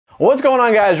What's going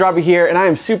on, guys? Robby here, and I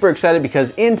am super excited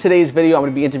because in today's video I'm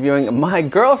going to be interviewing my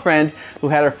girlfriend who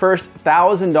had her first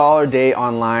 $1,000 day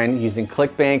online using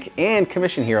ClickBank and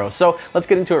Commission Hero. So let's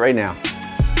get into it right now.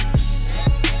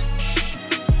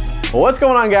 What's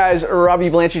going on, guys? Robby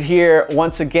Blanchard here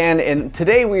once again, and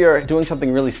today we are doing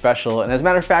something really special. And as a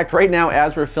matter of fact, right now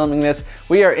as we're filming this,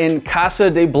 we are in Casa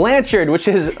de Blanchard, which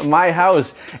is my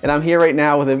house, and I'm here right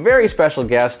now with a very special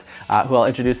guest who I'll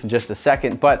introduce in just a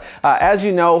second. But as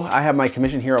you know, I have my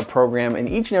Commission Hero program, and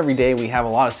each and every day we have a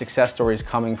lot of success stories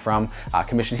coming from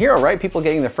Commission Hero, right? People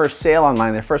getting their first sale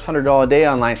online, their first $100 day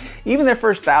online, even their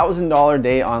first $1,000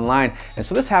 day online. And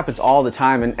so this happens all the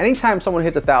time, and anytime someone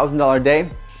hits a $1,000 day,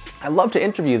 I love to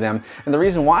interview them, and the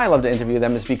reason why I love to interview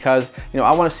them is because,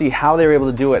 I want to see how they were able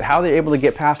to do it, how they're able to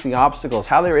get past the obstacles,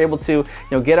 how they were able to,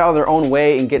 get out of their own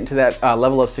way and get into that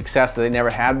level of success that they never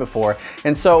had before.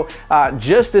 And so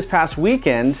just this past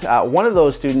weekend, one of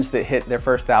those students that hit their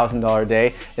first $1,000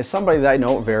 day is somebody that I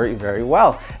know very, very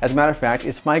well. As a matter of fact,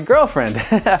 it's my girlfriend.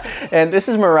 And this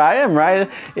is Mariah. Mariah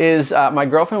is my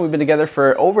girlfriend. We've been together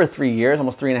for over 3 years,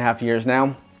 almost 3.5 years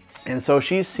now. And so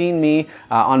she's seen me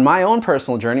on my own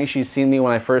personal journey. She's seen me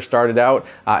when I first started out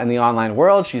in the online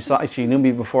world. She knew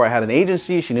me before I had an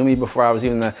agency. She knew me before I was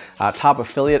even the top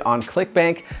affiliate on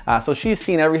ClickBank. So she's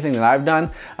seen everything that I've done.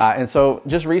 And so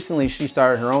just recently she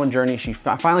started her own journey. She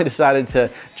finally decided to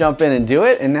jump in and do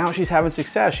it. And now she's having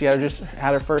success. She just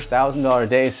had her first $1,000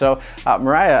 day. So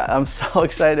Mariah, I'm so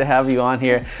excited to have you on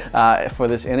here for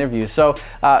this interview. So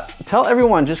tell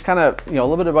everyone just kind of, a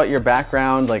little bit about your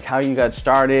background, like how you got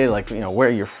started, like, where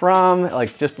you're from,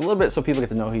 like just a little bit so people get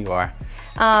to know who you are.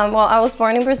 Well, I was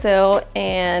born in Brazil,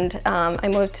 and I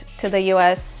moved to the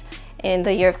US in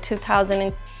the year of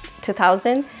 2000.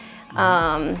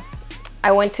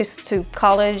 I went to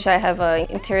college. I have an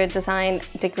interior design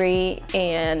degree,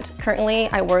 and currently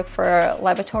I work for a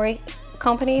laboratory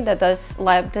company that does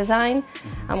lab design.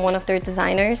 I'm one of their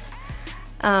designers.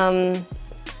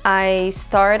 I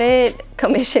started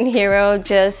Commission Hero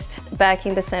just back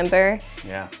in December.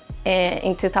 Yeah.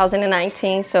 In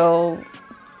 2019, so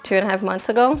 2.5 months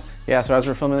ago. Yeah, so as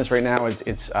we're filming this right now,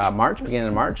 it's March, beginning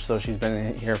of March, so she's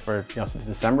been here for since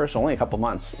December, so only a couple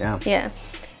months. Yeah,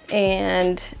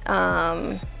 and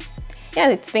yeah,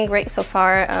 it's been great so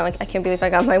far. I can't believe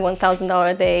I got my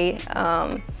 $1,000 day.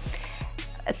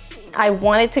 I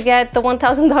wanted to get the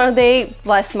 $1,000 day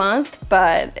last month,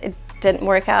 but it didn't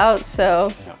work out,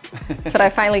 so but I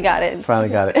finally got it. Finally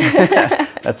got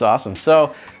it. That's awesome. So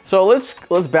let's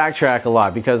backtrack a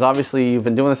lot, because obviously you've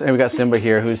been doing this, and we got Simba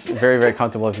here, who's very, very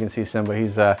comfortable. If you can see Simba,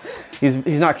 he's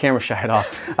not camera shy at all.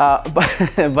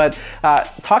 But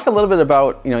talk a little bit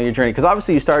about your journey, because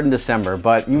obviously you started in December,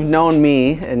 but you've known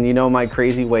me and you know my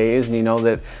crazy ways, and you know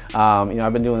that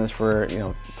I've been doing this for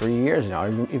 3 years now,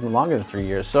 even longer than 3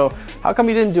 years. So how come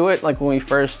you didn't do it like when we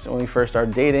first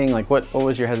started dating? Like what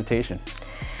was your hesitation?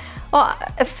 Well,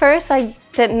 at first I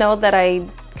didn't know that I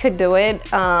could do it.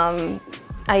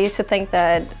 I used to think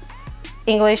that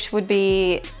English would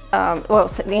be,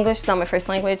 English is not my first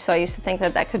language, so I used to think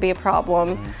that that could be a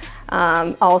problem.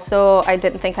 Also, I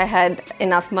didn't think I had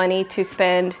enough money to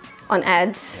spend on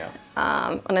ads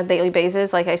on a daily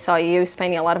basis. Like I saw you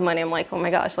spending a lot of money. I'm like, oh my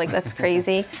gosh, like that's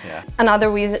crazy.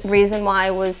 Another reason why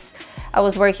I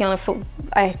was working on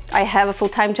I have a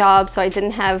full-time job, so I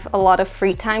didn't have a lot of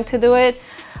free time to do it.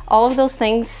 All of those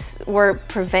things were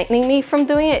preventing me from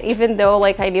doing it, even though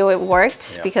like I knew it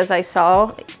worked because I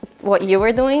saw what you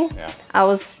were doing. I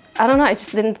don't know, I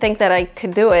just didn't think that I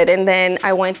could do it. And then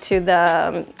I went to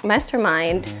the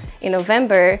mastermind in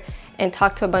November and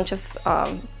talked to a bunch of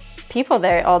people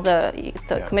there, all the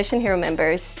Commission Hero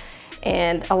members,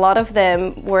 and a lot of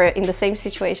them were in the same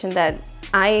situation that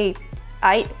I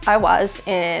was,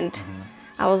 and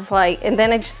I was like, and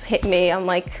then it just hit me. I'm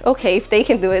like, okay, if they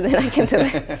can do it, then I can do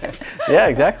it. Yeah,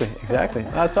 exactly.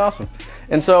 That's awesome.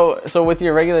 And so with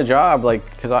your regular job, like,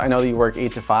 because I know that you work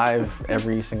 8 to 5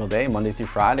 every single day, Monday through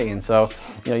Friday, and so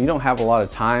you don't have a lot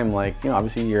of time. Like,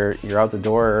 obviously you're out the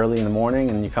door early in the morning,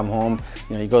 and you come home.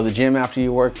 You go to the gym after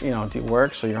you work. Do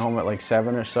work, so you're home at like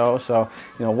 7 or so. So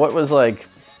what was like,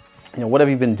 what have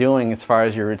you been doing as far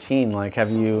as your routine? Like,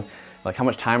 how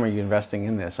much time are you investing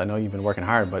in this? I know you've been working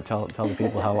hard, but tell the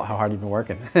people how hard you've been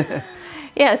working.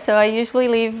 Yeah, so I usually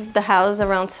leave the house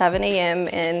around 7 a.m.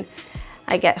 and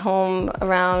I get home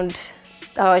around,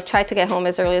 I try to get home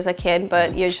as early as I can,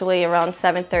 but usually around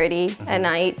 7:30 at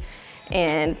night.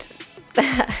 And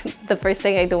the first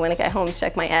thing I do when I get home is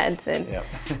check my ads. And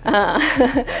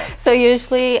so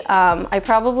usually I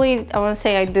want to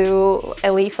say I do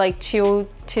at least like 2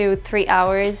 to 3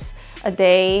 hours a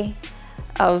day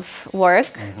of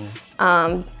work.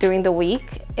 during the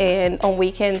week, and on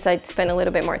weekends I'd spend a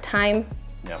little bit more time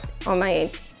on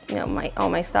my, all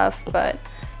my stuff. But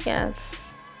yeah,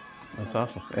 that's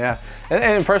awesome. Yeah,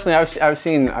 and personally, I've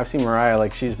seen Mariah,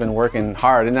 like, she's been working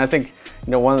hard, and I think,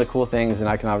 one of the cool things, and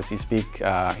I can obviously speak to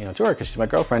her because she's my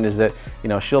girlfriend, is that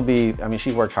she'll be,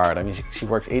 she worked hard. She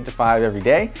works 8 to 5 every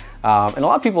day, and a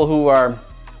lot of people who are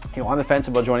on the fence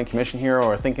about joining Commission Hero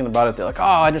or thinking about it, they're like, oh,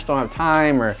 I just don't have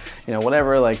time, or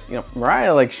whatever. Like,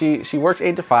 Mariah, like, she works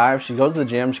 8 to 5. She goes to the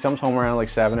gym. She comes home around like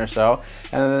 7 or so,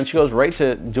 and then she goes right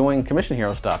to doing Commission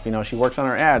Hero stuff. She works on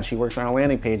her ads. She works on her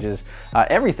landing pages,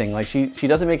 everything. Like, she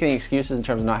doesn't make any excuses in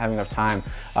terms of not having enough time.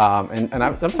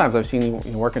 Sometimes I've seen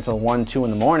you work until 1, 2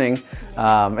 in the morning,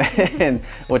 and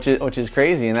which is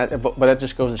crazy. And but that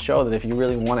just goes to show that if you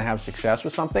really want to have success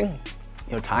with something,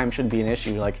 time shouldn't be an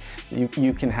issue. Like, you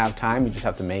can have time, you just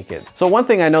have to make it. So one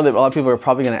thing I know that a lot of people are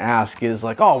probably going to ask is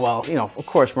like, oh, well, of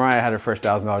course Mariah had her first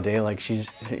 $1,000 day. Like, she's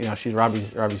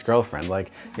Robby's girlfriend.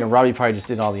 Like, Robby probably just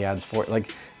did all the ads for it.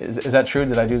 Like, is that true?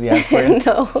 Did I do the ads for you?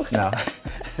 No.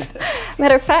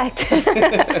 Matter of fact,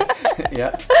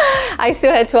 yeah, I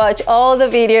still had to watch all the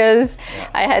videos. Yeah.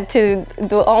 I had to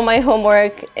do all my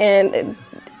homework, and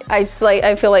I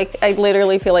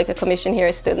literally feel like a Commission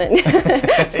Hero student,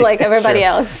 just like everybody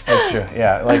else. That's true.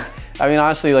 Yeah, like,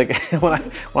 honestly, like,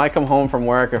 when I come home from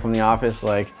work or from the office,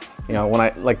 like,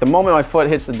 the moment my foot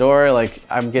hits the door, like,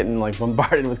 I'm getting like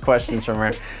bombarded with questions from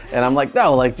her, and I'm like,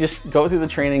 no, like, just go through the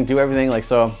training, do everything, like,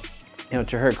 so.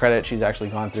 To her credit, she's actually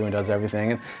gone through and does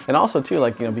everything, and also too,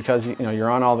 like, because you're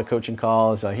on all the coaching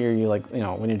calls. I hear you, like,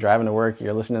 when you're driving to work,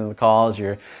 you're listening to the calls.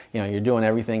 You're doing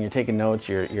everything. You're taking notes.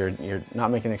 You're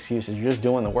not making excuses. You're just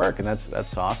doing the work, and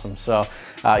that's awesome. So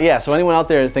yeah. So anyone out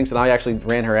there that thinks that I actually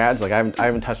ran her ads, like, I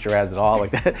haven't touched her ads at all.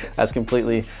 Like, that's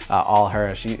completely all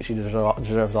her. She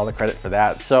deserves all the credit for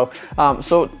that. So let's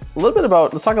talk a little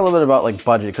bit about like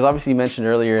budget, because obviously you mentioned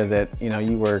earlier that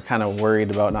you were kind of worried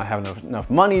about not having enough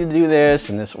money to do this.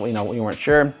 And this, you weren't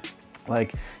sure.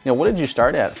 Like, what did you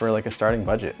start at for like a starting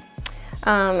budget?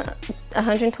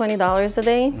 $120 a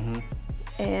day,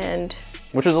 and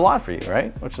which is a lot for you,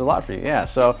 right? Which is a lot for you, yeah.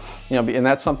 So, and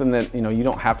that's something that you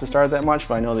don't have to start that much,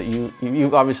 but I know that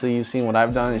you've obviously seen what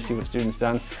I've done, you see what students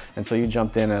done, and so you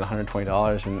jumped in at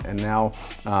 $120, and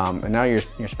now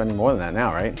you're spending more than that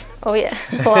now, right? Oh yeah,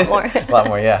 a lot more. A lot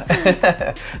more,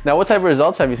 yeah. Now, what type of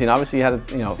results have you seen? Obviously, you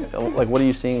had like, what are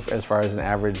you seeing as far as an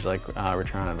average like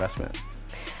return on investment?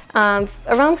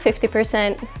 Around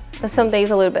 50%. Some days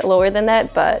a little bit lower than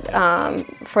that, but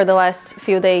for the last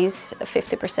few days,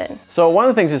 50%. So one of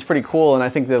the things that's pretty cool, and I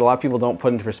think that a lot of people don't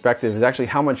put into perspective, is actually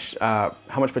how much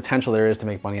potential there is to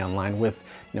make money online with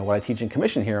what I teach in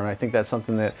Commission Hero. And I think that's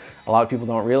something that a lot of people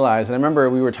don't realize. And I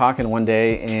remember we were talking one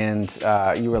day, and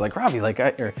you were like, Robby, like,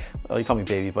 well, you call me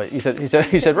baby, but you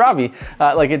said Robby,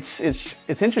 like, it's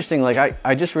interesting. Like,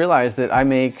 I just realized that I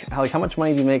make, like, how much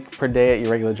money do you make per day at your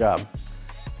regular job?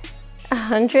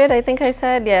 100, I think I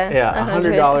said, yeah. Yeah,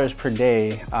 $100 per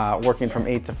day, working from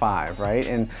 8 to 5, right?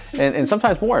 And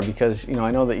sometimes more, because I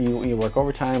know that you work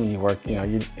overtime, and you work,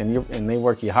 and they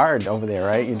work you hard over there,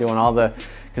 right? You're doing all the,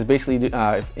 because basically,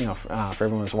 for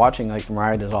everyone who's watching, like,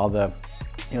 Mariah does all the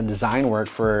design work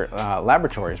for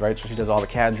laboratories, right? So she does all the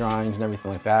CAD drawings and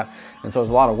everything like that. And so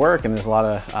it's a lot of work, and there's a lot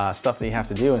of stuff that you have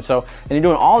to do. And you're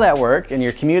doing all that work, and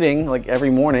you're commuting like every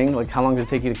morning. Like, how long does it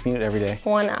take you to commute every day?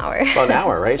 1 hour. About an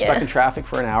hour, right? Yeah. Stuck in traffic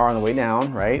for an hour on the way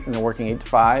down, right? And then working 8 to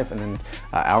 5, and then an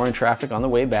hour in traffic on the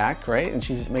way back, right? And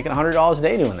she's making $100 a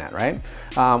day doing that, right?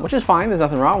 Which is fine. There's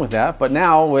nothing wrong with that. But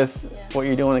now with what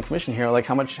you're doing in Commission Hero, like,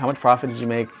 how much profit did you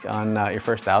make on your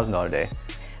first $1,000 day?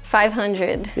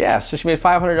 500. Yeah, so she made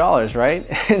 $500, right?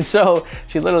 And so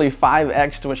she literally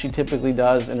 5x'd what she typically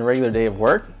does in a regular day of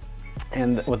work.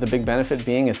 And what the big benefit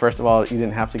being is, first of all, you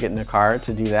didn't have to get in a car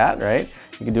to do that, right?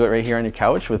 You can do it right here on your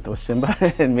couch with Simba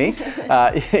and me.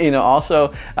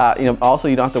 Also you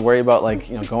don't have to worry about, like,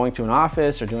 going to an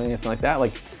office or doing anything like that.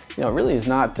 Like, it really is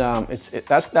not,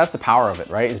 that's the power of it,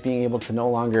 right? Is being able to no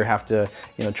longer have to,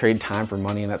 trade time for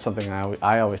money. And that's something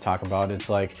I always talk about. It's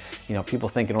like, people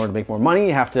think in order to make more money,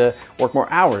 you have to work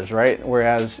more hours, right?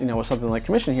 Whereas, with something like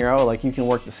Commission Hero, like, you can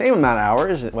work the same amount of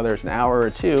hours, whether it's an hour or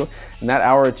two, and that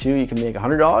hour or two, you can make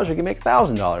 $100 or you can make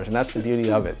 $1,000. And that's the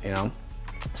beauty of it,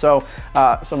 So,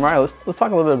 Mariah, let's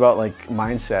talk a little bit about, like,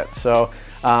 mindset. So,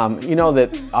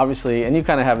 that obviously, and you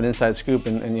kind of have an inside scoop,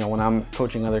 and when I'm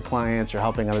coaching other clients or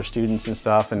helping other students and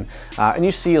stuff, and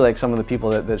you see, like, some of the people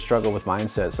that struggle with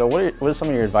mindset. So what is some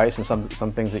of your advice and some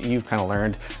things that you've kind of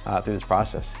learned through this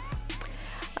process?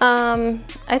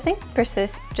 I think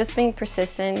just being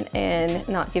persistent and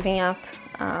not giving up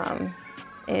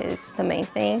is the main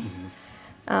thing.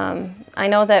 I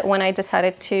know that when I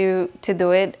decided to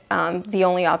do it, the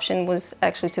only option was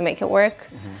actually to make it work.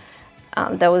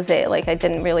 That was it. Like, I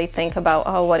didn't really think about,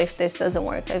 oh, what if this doesn't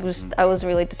work? I was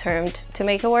really determined to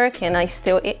make it work, and I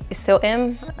still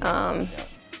am.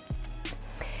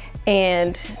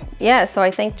 And yeah, so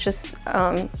I think just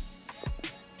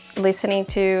listening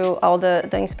to all the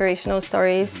inspirational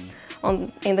stories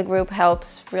in the group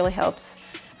really helps.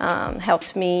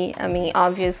 Helped me. I mean,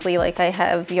 obviously, like, I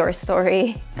have your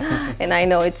story and I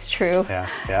know it's true.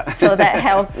 Yeah. So that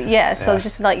helped. Yeah. So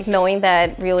just like knowing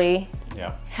that really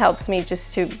helps me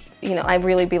just to, you know, I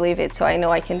really believe it, so I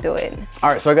know I can do it. All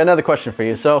right, so I got another question for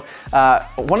you. So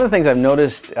one of the things I've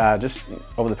noticed just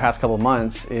over the past couple of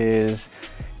months is,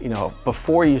 you know,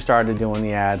 before you started doing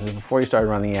the ads, before you started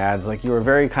running the ads, like, you were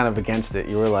very kind of against it.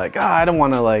 You were like, I don't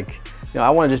want to, like, you know, I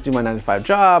want to just do my 9-to-5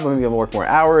 job. Maybe I'll work more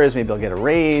hours. Maybe I'll get a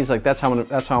raise. Like, that's how I'm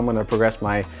going to progress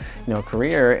my, you know,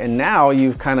 career. And now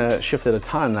you've kind of shifted a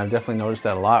ton. I've definitely noticed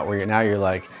that a lot. Where you're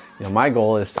like, you know, my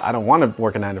goal is I don't want to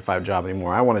work a 9-to-5 job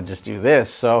anymore. I want to just do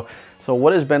this. So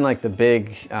what has been like the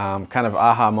big kind of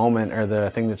aha moment, or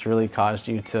the thing that's really caused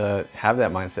you to have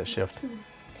that mindset shift?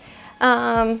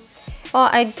 Well,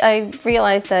 I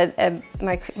realized that at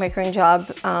my current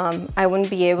job, I wouldn't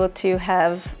be able to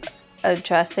have a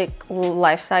drastic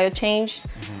lifestyle change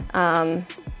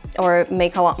or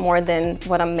make a lot more than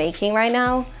what I'm making right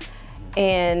now.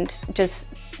 And just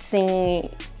seeing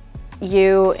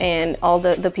you and all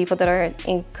the people that are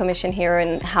in commission here,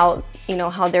 and how, you know,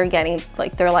 how they're getting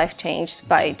like their life changed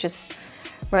by just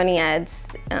running ads,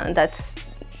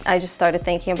 I just started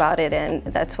thinking about it, and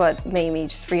that's what made me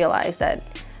just realize that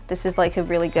this is like a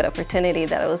really good opportunity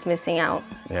that I was missing out.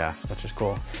 Yeah, which is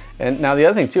cool. And now the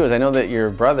other thing too is I know that your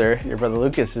brother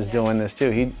Lucas is doing this too.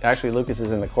 Lucas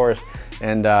is in the course,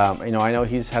 and you know, I know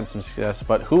he's had some success.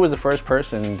 But who was the first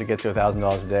person to get to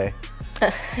 $1,000 a day?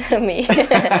 Me.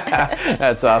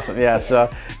 That's awesome. Yeah. So,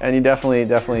 and you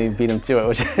definitely beat him to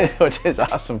it, which is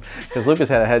awesome, because Lucas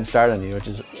had a head start on you, which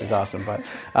is awesome.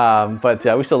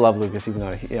 But we still love Lucas, even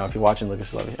though, you know, if you're watching,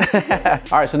 Lucas, we love you.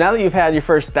 All right. So now that you've had your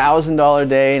first $1,000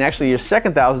 day, and actually your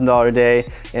second $1,000 day,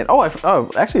 and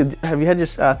actually, have you had your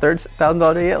third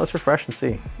 $1,000 day yet? Let's refresh and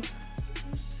see.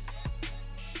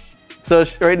 So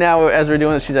right now, as we're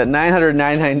doing this, she's at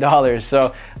 $999.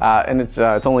 So, and it's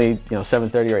only, you know,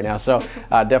 7:30 right now. So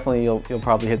definitely you'll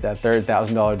probably hit that third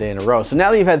 $1,000 day in a row. So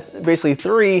now that you've had basically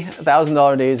 3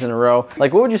 $1,000 days in a row,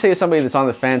 like, what would you say to somebody that's on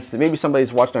the fence? That maybe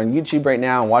somebody's watching on YouTube right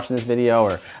now and watching this video,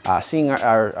 or seeing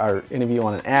our interview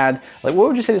on an ad. Like, what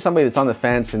would you say to somebody that's on the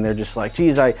fence and they're just like,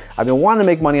 geez, I've been wanting to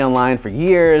make money online for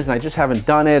years and I just haven't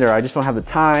done it, or I just don't have the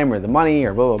time or the money,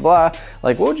 or blah blah blah.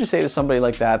 Like, what would you say to somebody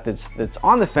like that that's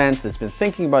on the fence, that's been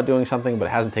thinking about doing something but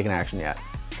hasn't taken action yet?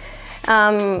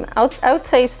 I would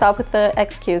say stop with the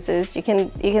excuses. You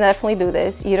can definitely do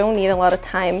this. You don't need a lot of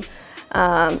time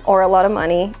or a lot of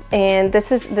money, and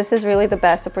this is really the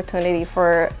best opportunity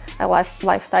for a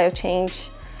lifestyle change.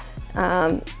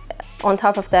 On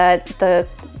top of that,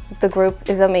 the group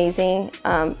is amazing.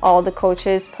 All the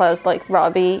coaches plus like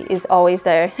Robby is always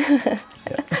there.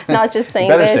 Not just saying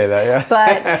better this, say that, yeah.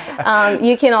 But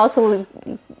you can also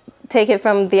take it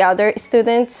from the other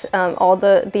students, all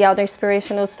the other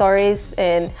inspirational stories,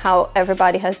 and how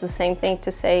everybody has the same thing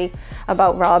to say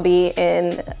about Robby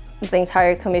and the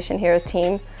entire Commission Hero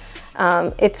team.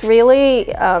 It's really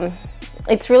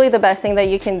the best thing that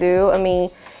you can do. I mean,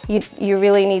 you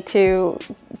really need to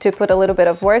put a little bit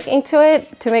of work into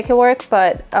it to make it work,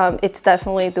 but it's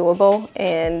definitely doable.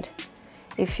 And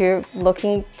if you're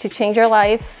looking to change your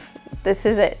life, this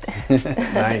is it.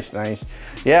 Nice.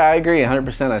 Yeah, I agree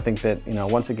 100%. I think that, you know,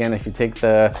 once again, if you take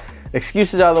the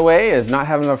excuses out of the way of not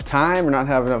having enough time or not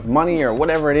having enough money or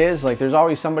whatever it is, like, there's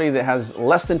always somebody that has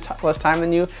less time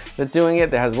than you that's doing it,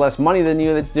 that has less money than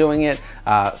you that's doing it.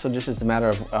 So just it's a matter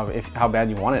of how bad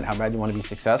you want it, how bad you want to be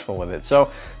successful with it. So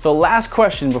last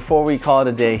question before we call it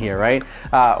a day here, right?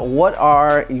 What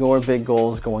are your big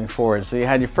goals going forward? So you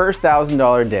had your first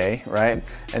 $1,000 day, right?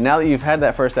 And now that you've had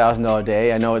that first $1,000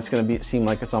 day, I know it's going to seem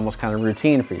like it's almost kind of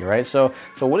routine for you, right? So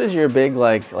what is your big,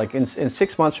 like in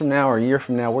 6 months from now or a year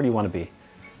from now, where do you want to be?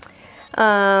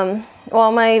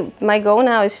 Well, my goal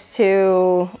now is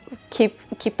to keep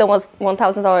the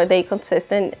 $1,000 a day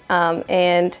consistent,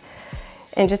 and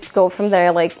just go from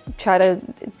there. Like,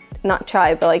 not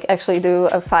try, but like actually do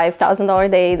a $5,000 a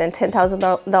day, then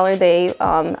 $10,000 a day.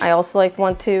 I also like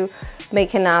want to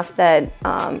make enough that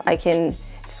I can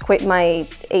just quit my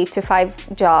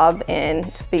 8-to-5 job and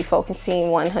just be focusing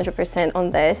 100% on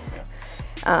this.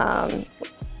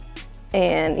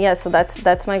 And yeah, so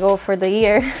that's my goal for the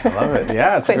year. I love it.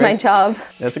 Yeah, it's quit my job.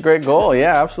 That's a great goal.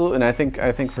 Yeah, absolutely. And I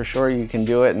think for sure you can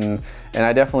do it. And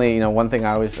I definitely, you know, one thing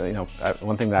I always, you know,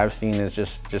 one thing that I've seen is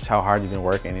just how hard you've been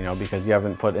working. You know, because you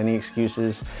haven't put any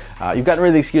excuses. You've gotten rid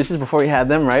of the excuses before you had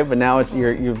them, right? But now it's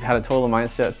you've had a total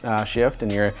mindset shift,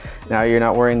 and now you're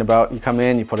not worrying about. You come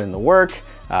in, you put in the work.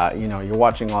 You know, you're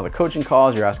watching all the coaching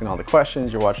calls, you're asking all the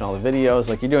questions, you're watching all the videos,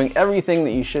 like you're doing everything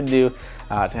that you should do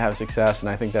to have success. And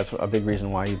I think that's a big reason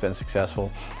why you've been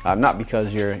successful. Not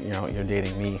because you're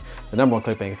dating me, the #1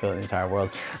 clickbait affiliate in the entire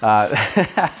world. That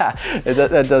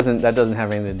doesn't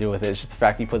have anything to do with it. It's just the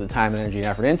fact you put the time, energy, and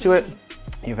effort into it.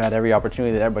 You've had every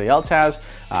opportunity that everybody else has.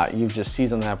 You've just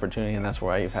seized on the opportunity, and that's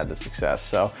why you've had the success.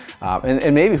 So,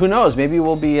 and maybe, who knows, maybe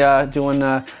we'll be doing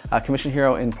a Commission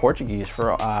Hero in Portuguese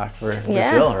for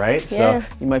Brazil, right? Yeah. So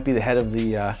you might be the head of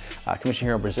the Commission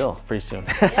Hero Brazil pretty soon.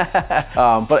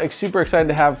 But super excited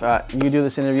to have you do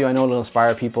this interview. I know it'll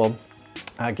inspire people.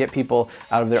 Get people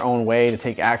out of their own way to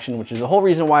take action, which is the whole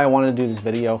reason why I wanted to do this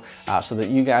video, so that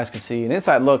you guys can see an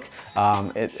inside look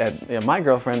at my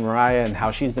girlfriend Mariah and how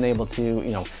she's been able to,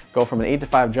 you know, go from an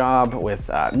 8-to-5 job with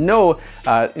no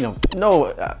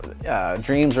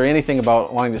dreams or anything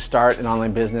about wanting to start an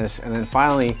online business, and then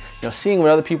finally, you know, seeing what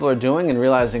other people are doing and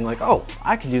realizing like, oh,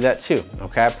 I can do that too.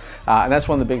 Okay, and that's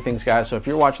one of the big things, guys. So if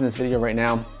you're watching this video right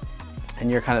now, and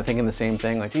you're kind of thinking the same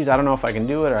thing, like, geez, I don't know if I can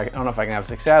do it, or I don't know if I can have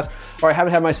success, or I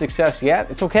haven't had my success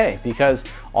yet, it's okay, because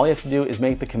all you have to do is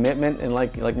make the commitment. And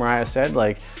like Mariah said,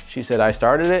 like she said, I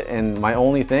started it, and my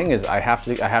only thing is I have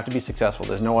to be successful.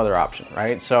 There's no other option,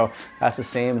 right? So that's the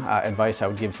same advice I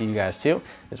would give to you guys too,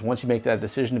 is once you make that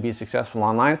decision to be successful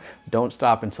online, don't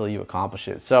stop until you accomplish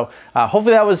it. So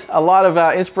hopefully that was a lot of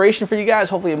inspiration for you guys.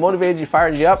 Hopefully it motivated you,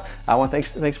 fired you up. I want to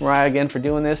thanks Mariah again for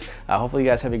doing this. Hopefully you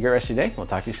guys have a great rest of your day. We'll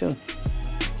talk to you soon.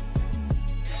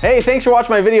 Hey, thanks for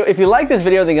watching my video. If you like this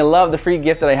video, then you'll love the free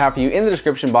gift that I have for you in the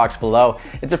description box below.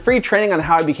 It's a free training on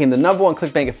how I became the #1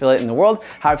 clickbank affiliate in the world,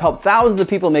 how I've helped thousands of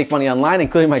people make money online,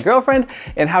 including my girlfriend,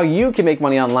 and how you can make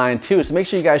money online too. So make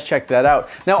sure you guys check that out.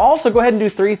 Now also go ahead and do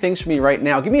 3 things for me right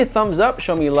now. Give me a thumbs up,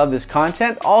 show me you love this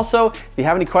content. Also, if you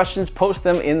have any questions, post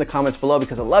them in the comments below,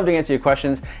 because I love to answer your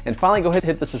questions. And finally, go ahead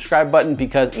and hit the subscribe button,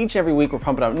 because each and every week we're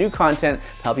pumping out new content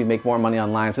to help you make more money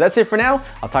online. So that's it for now.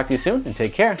 I'll talk to you soon, and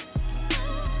take care.